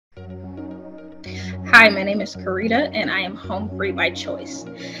Hi, my name is Karita, and I am home free by choice.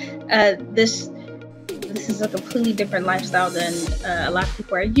 This is a completely different lifestyle than a lot of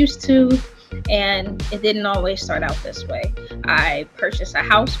people are used to, and it didn't always start out this way. I purchased a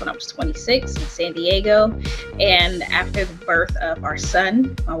house when I was 26 in San Diego, and after the birth of our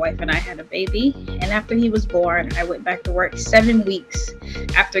son, my wife and I had a baby. And after he was born, I went back to work 7 weeks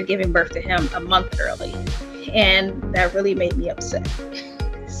after giving birth to him a month early, and that really made me upset.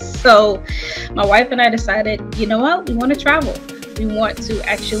 So my wife and I decided, you know what, we want to travel. We want to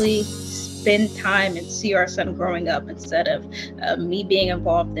actually spend time and see our son growing up instead of me being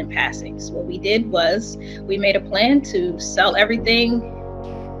involved in passing. So what we did was we made a plan to sell everything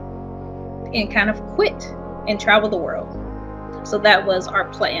and kind of quit and travel the world. So that was our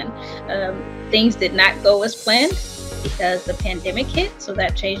plan. Things did not go as planned because the pandemic hit, so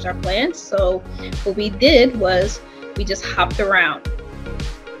that changed our plans. So what we did was we just hopped around.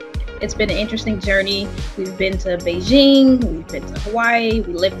 It's been an interesting journey. We've been to Beijing, we've been to Hawaii,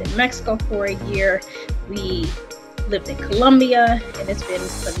 we lived in Mexico for a year, we lived in Colombia, and it's been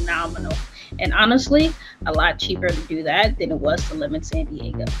phenomenal. And honestly, a lot cheaper to do that than it was to live in San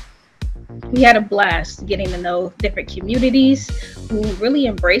Diego. We had a blast getting to know different communities who really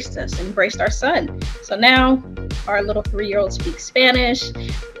embraced us, embraced our son. So now our little 3-year-old speaks Spanish.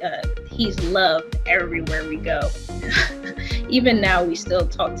 He's loved everywhere we go. Even now, we still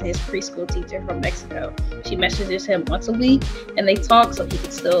talk to his preschool teacher from Mexico. She messages him once a week and they talk so he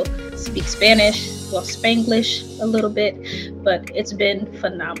can still speak Spanish, well, Spanglish a little bit, but it's been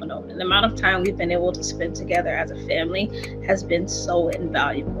phenomenal. And the amount of time we've been able to spend together as a family has been so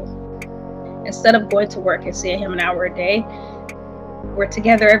invaluable. Instead of going to work and seeing him an hour a day, we're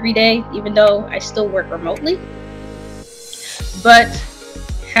together every day, even though I still work remotely. But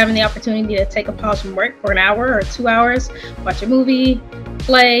having the opportunity to take a pause from work for an hour or 2 hours, watch a movie,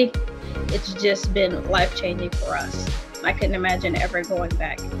 play, it's just been life-changing for us. I couldn't imagine ever going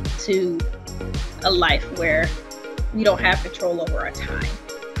back to a life where we don't have control over our time.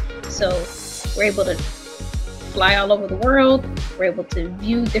 So we're able to fly all over the world, we're able to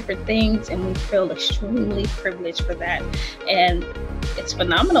view different things, and we feel extremely privileged for that. And it's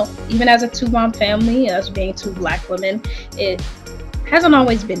phenomenal. Even as a 2-mom family, us being 2 Black women, it hasn't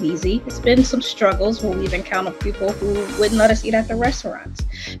always been easy. It's been some struggles where we've encountered people who wouldn't let us eat at the restaurants.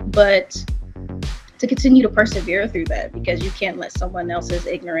 But to continue to persevere through that, because you can't let someone else's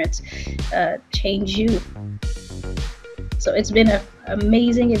ignorance change you. So it's been an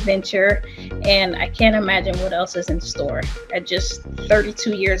amazing adventure, and I can't imagine what else is in store. At just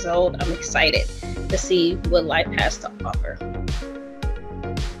 32 years old, I'm excited to see what life has to offer.